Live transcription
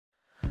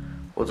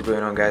What's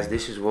going on, guys?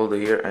 This is Waldo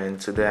here, and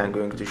today I'm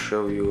going to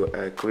show you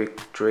a quick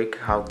trick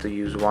how to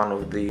use one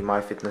of the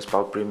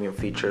MyFitnessPal Premium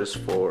features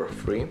for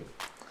free.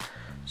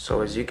 So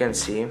as you can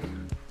see,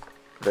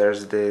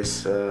 there's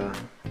this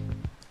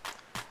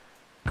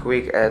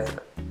quick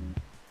add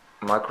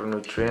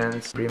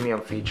macronutrients premium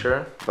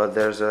feature, but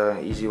there's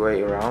an easy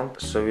way around,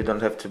 so you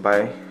don't have to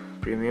buy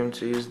premium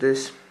to use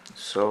this.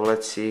 So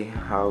let's see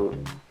how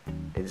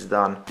it's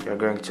done. You're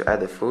going to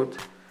add a food.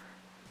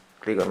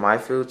 Click on My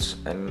Foods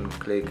and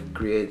click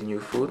Create New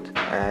Food,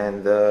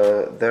 and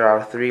there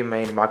are three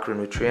main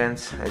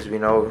macronutrients. As we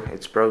know,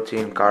 it's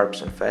protein,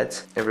 carbs and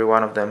fats. Every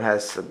one of them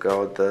has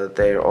got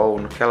their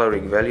own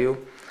caloric value.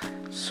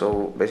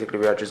 So basically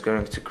we are just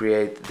going to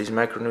create these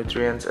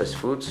macronutrients as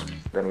foods,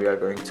 then we are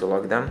going to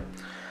log them.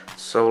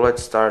 So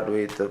let's start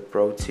with the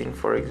protein,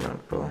 for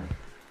example.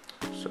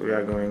 So we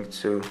are going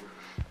to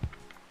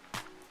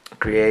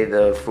create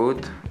a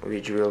food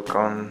which will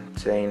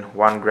contain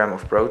 1 gram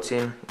of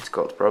protein. It's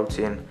called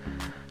protein.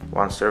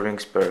 1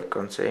 servings per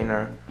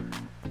container.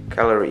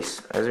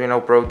 Calories. As we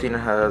know, protein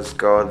has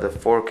got the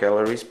 4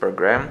 calories per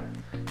gram.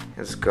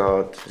 It's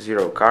got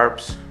 0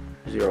 carbs,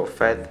 0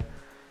 fat,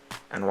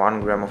 and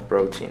 1 gram of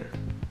protein.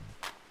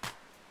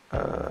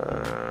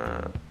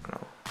 No.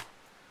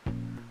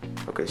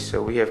 Okay,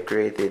 so we have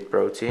created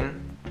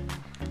protein.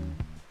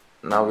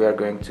 Now we are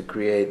going to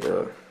create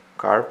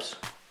carbs.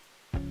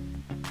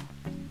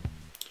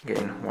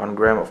 Again, 1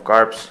 gram of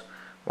carbs,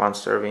 1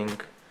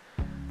 serving.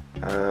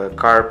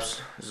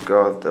 Carbs has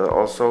got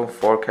also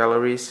 4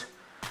 calories,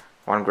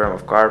 1 gram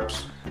of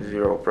carbs,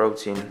 0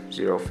 protein,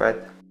 0 fat.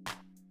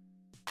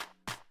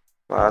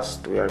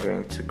 Last, we are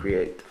going to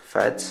create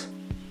fats.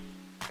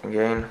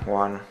 Again,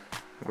 1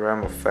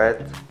 gram of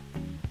fat,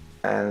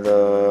 and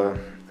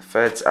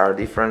fats are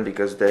different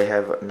because they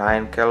have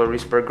 9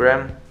 calories per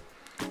gram,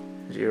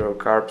 0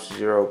 carbs,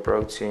 0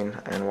 protein,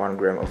 and 1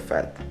 gram of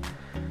fat.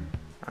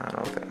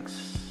 No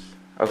thanks.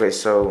 Okay,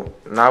 so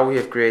now we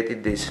have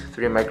created these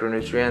 3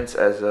 macronutrients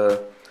as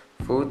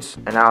foods,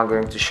 and now I'm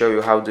going to show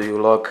you how do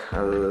you log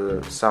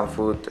some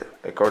food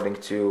according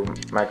to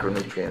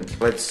macronutrients.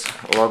 Let's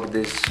log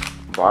this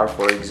bar,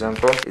 for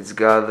example. It's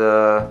got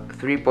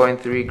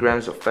 3.3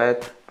 grams of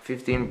fat,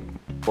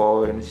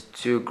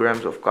 15.2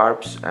 grams of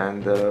carbs,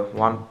 and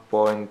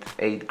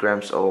 1.8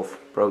 grams of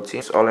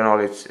protein. So all in all,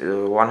 it's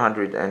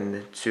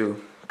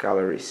 102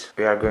 calories.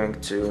 We are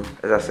going to,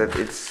 as I said,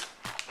 it's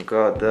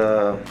got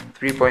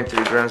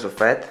 3.3 grams of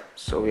fat,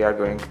 so we are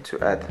going to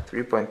add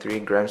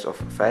 3.3 grams of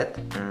fat,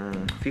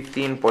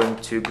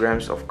 15.2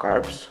 grams of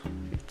carbs,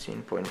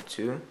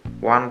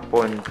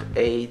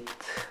 1.8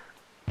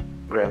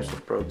 grams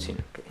of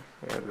protein. Okay,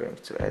 we are going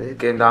to add it.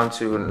 Getting down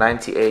to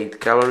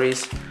 98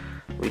 calories,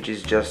 which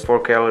is just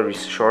 4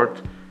 calories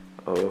short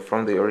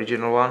from the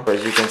original one.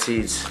 As you can see,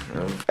 it's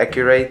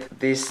accurate.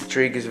 This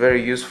trick is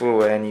very useful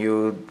when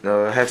you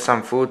have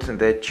some food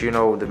that you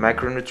know the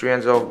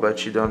macronutrients of,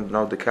 but you don't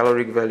know the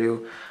caloric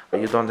value, or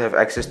you don't have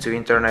access to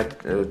internet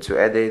to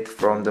edit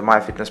from the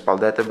MyFitnessPal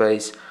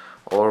database,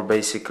 or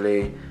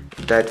basically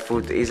that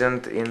food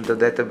isn't in the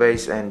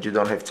database and you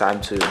don't have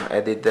time to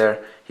edit there.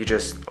 You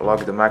just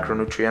log the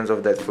macronutrients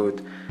of that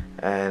food,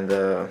 and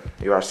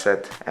you are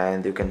set,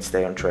 and you can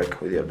stay on track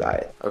with your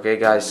diet. Okay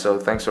guys, so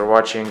thanks for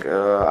watching.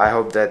 I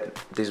hope that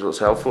this was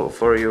helpful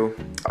for you.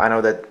 I know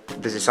that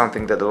this is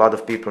something that a lot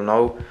of people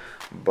know,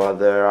 but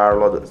there are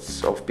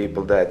lots of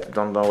people that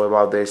don't know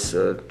about this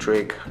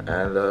trick,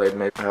 and it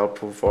may be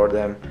helpful for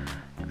them.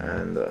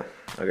 And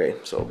okay,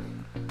 so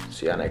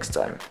see you next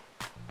time.